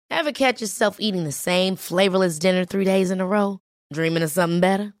Ever catch yourself eating the same flavorless dinner 3 days in a row? Dreaming of something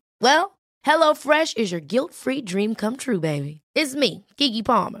better? Well, HelloFresh is your guilt-free dream come true, baby. It's me, Keke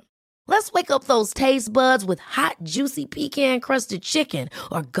Palmer. Let's wake up those taste buds with hot, juicy pecan-crusted chicken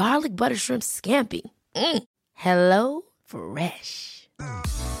or garlic butter shrimp scampi. HelloFresh.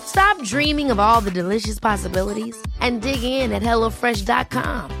 Stop dreaming of all the delicious possibilities and dig in at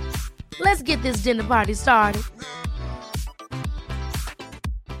HelloFresh.com. Let's get this dinner party started.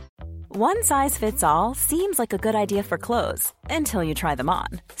 One size fits all seems like a good idea for clothes until you try them on.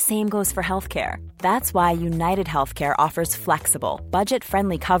 Same goes for healthcare. That's why United Healthcare offers flexible,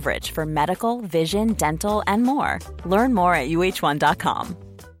 budget-friendly coverage for medical, vision, dental, and more. Learn more at uh1.com.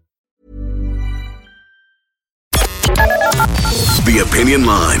 The Opinion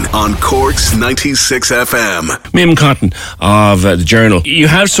Line on Cork's 96 FM. Mim Cotton of the Journal. You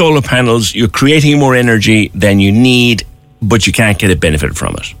have solar panels, you're creating more energy than you need, but you can't get a benefit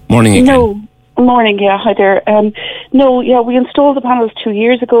from it. Morning again. No. Morning, yeah, hi there. We installed the panels 2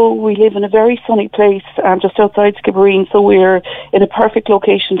 years ago. We live in a very sunny place just outside Skibbereen, so we're in a perfect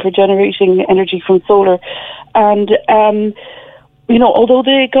location for generating energy from solar. And, although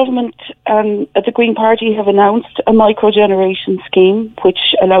the government and the Green Party have announced a microgeneration scheme,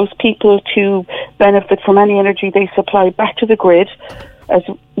 which allows people to benefit from any energy they supply back to the grid, as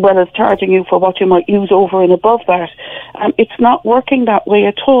well as charging you for what you might use over and above that. It's not working that way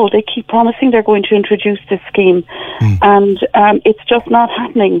at all. They keep promising they're going to introduce this scheme, and it's just not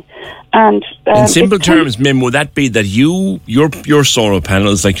happening. And in simple terms, Mim, would that be that your solar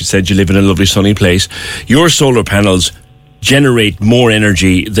panels, like you said, you live in a lovely sunny place, your solar panels generate more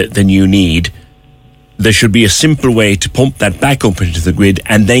energy than you need? There should be a simple way to pump that back up into the grid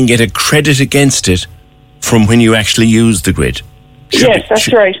and then get a credit against it from when you actually use the grid. That's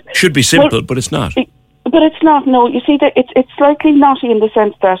right. Should be simple, but it's not. But it's not, no. You see, that it's slightly naughty in the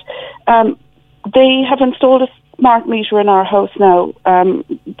sense that they have installed a smart meter in our house now,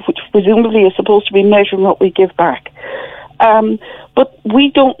 which presumably is supposed to be measuring what we give back. But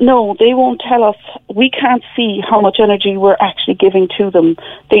we don't know. They won't tell us. We can't see how much energy we're actually giving to them.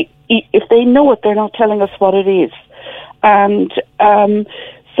 If they know it, they're not telling us what it is. And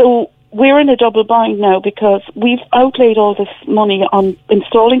so we're in a double bind now because we've outlaid all this money on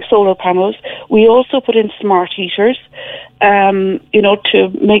installing solar panels. We also put in smart heaters, to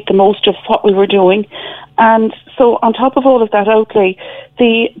make the most of what we were doing. And so on top of all of that outlay,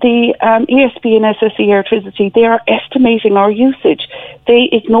 the ESB and SSE Electricity, they are estimating our usage. They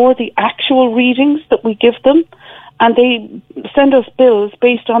ignore the actual readings that we give them, and they send us bills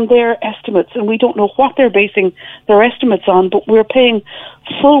based on their estimates, and we don't know what they're basing their estimates on, but we're paying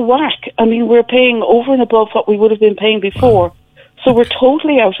full whack. I mean, we're paying over and above what we would have been paying before. Wow. So we're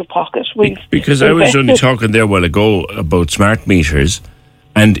totally out of pocket. Because I was only talking there a while ago about smart meters,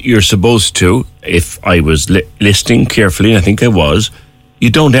 and you're supposed to, if I was listening carefully, and I think I was,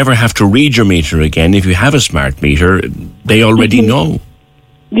 you don't ever have to read your meter again. If you have a smart meter, they already know.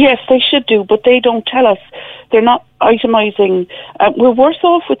 Yes, they should do, but they don't tell us. They're not itemising. We're worse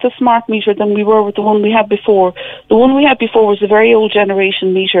off with the smart meter than we were with the one we had before. The one we had before was a very old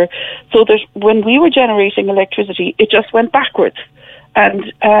generation meter. So that when we were generating electricity, it just went backwards.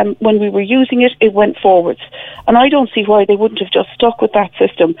 And when we were using it, it went forwards. And I don't see why they wouldn't have just stuck with that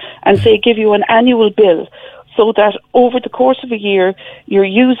system and say give you an annual bill, so that over the course of a year, you're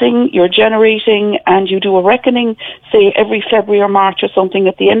generating, and you do a reckoning, say every February or March or something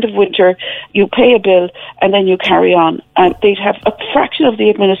at the end of winter, you pay a bill and then you carry on. And they'd have a fraction of the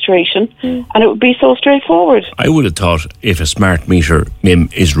administration, and it would be so straightforward. I would have thought if a smart meter, Mim,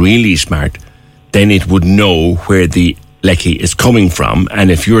 is really smart, then it would know where the lecky is coming from,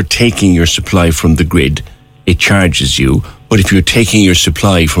 and if you're taking your supply from the grid, it charges you. But if you're taking your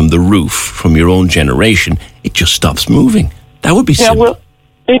supply from the roof, from your own generation, it just stops moving. That would be simple. Well,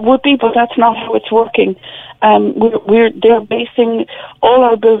 it would be, but that's not how it's working. They're basing, all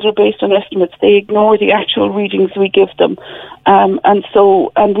our bills are based on estimates. They ignore the actual readings we give them.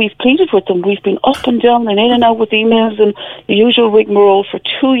 And we've pleaded with them. We've been up and down and in and out with emails and the usual rigmarole for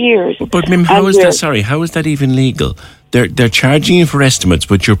 2 years. But Mim, how is that even legal? They're charging you for estimates,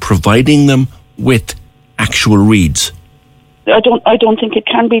 but you're providing them with actual reads. I don't think it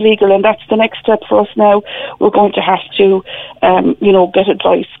can be legal, and that's the next step for us now. We're going to have to,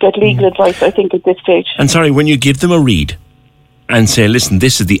 get legal advice, I think, at this stage. And sorry, when you give them a read and say, listen,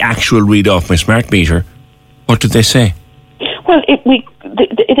 this is the actual read off my smart meter, what did they say? Well,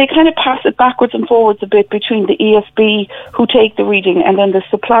 they kind of pass it backwards and forwards a bit between the ESB, who take the reading, and then the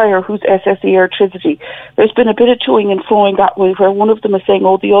supplier, who's SSE Electricity. There's been a bit of toing and froing that way, where one of them is saying,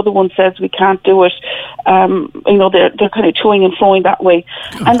 "Oh, the other one says we can't do it." They're kind of toing and froing that way,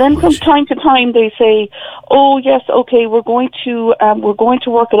 and then from time to time they say, "Oh, yes, okay, we're going to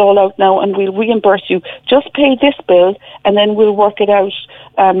work it all out now, and we'll reimburse you. Just pay this bill, and then we'll work it out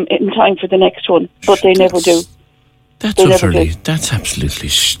in time for the next one." But they never do. That's absolutely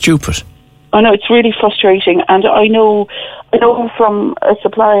stupid. I know, it's really frustrating, and I know from a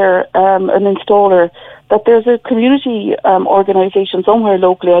supplier, an installer, that there's a community organisation somewhere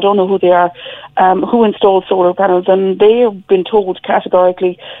locally, I don't know who they are, who installs solar panels, and they have been told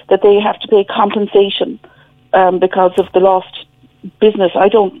categorically that they have to pay compensation because of the lost business. I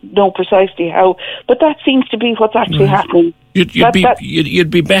don't know precisely how, but that seems to be what's actually happening. You'd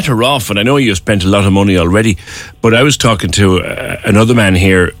be better off, and I know you spent a lot of money already, but I was talking to another man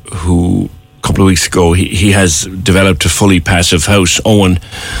here who, a couple of weeks ago, he has developed a fully passive house. Owen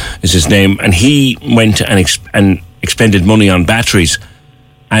is his name, and he went and expended money on batteries,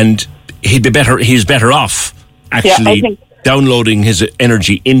 and he's better off actually downloading his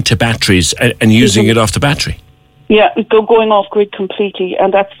energy into batteries and using it off the battery. Yeah, going off grid completely,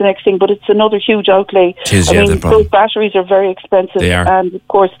 and that's the next thing. But it's another huge outlay. Those batteries are very expensive. They are. And of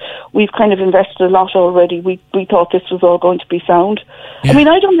course, we've kind of invested a lot already. We thought this was all going to be sound. Yeah. I mean,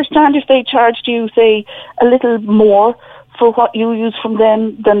 I'd understand if they charged you, say, a little more for what you use from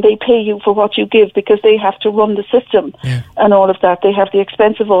them than they pay you for what you give, because they have to run the system and all of that. They have the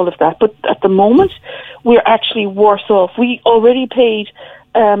expense of all of that. But at the moment, we're actually worse off. We already paid...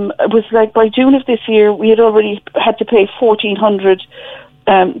 it was like by June of this year, we had already had to pay $1,400.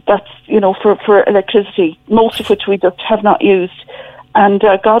 That's for electricity, most of which we just have not used, and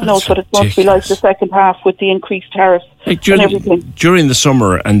God knows what it must be like the second half with the increased tariffs and everything. During the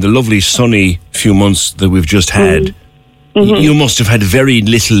summer and the lovely sunny few months that we've just had, you must have had very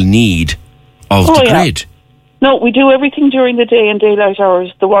little need of the grid. No, we do everything during the day and daylight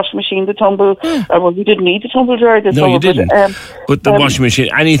hours. The washing machine, the tumble. Well, we didn't need the tumble dryer this summer. No, you didn't. But the washing machine,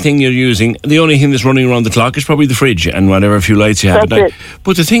 anything you're using, the only thing that's running around the clock is probably the fridge and whatever few lights you have at night.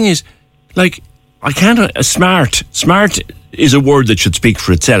 But the thing is, like, I can't... Smart is a word that should speak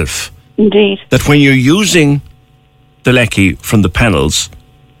for itself. Indeed. That when you're using the lecky from the panels,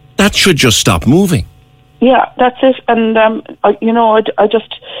 that should just stop moving. Yeah, that's it. And,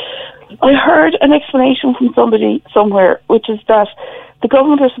 I heard an explanation from somebody somewhere, which is that the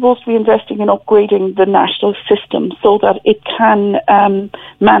government are supposed to be investing in upgrading the national system so that it can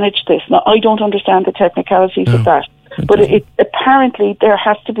manage this. Now, I don't understand the technicalities of that, but apparently there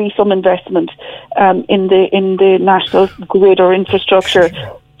has to be some investment in the national grid or infrastructure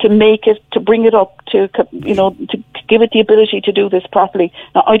to make it, to bring it up, to give it the ability to do this properly.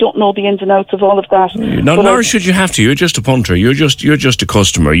 Now, I don't know the ins and outs of all of that. Nor should you have to. You're just a punter. You're just a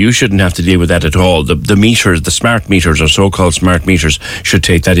customer. You shouldn't have to deal with that at all. The meters, the smart meters, or so-called smart meters, should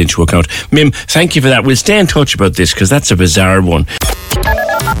take that into account. Mim, thank you for that. We'll stay in touch about this, because that's a bizarre one.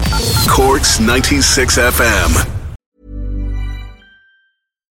 Cork's 96 FM.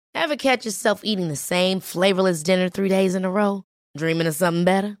 Ever catch yourself eating the same flavorless dinner 3 days in a row? Dreaming of something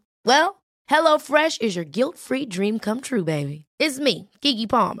better? Well, HelloFresh is your guilt-free dream come true, baby. It's me, Keke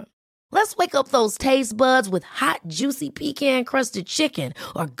Palmer. Let's wake up those taste buds with hot, juicy pecan-crusted chicken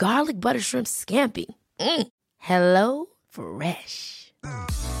or garlic butter shrimp scampi. Hello Fresh.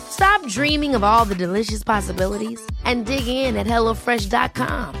 Stop dreaming of all the delicious possibilities and dig in at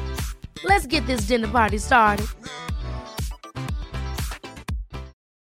HelloFresh.com. Let's get this dinner party started.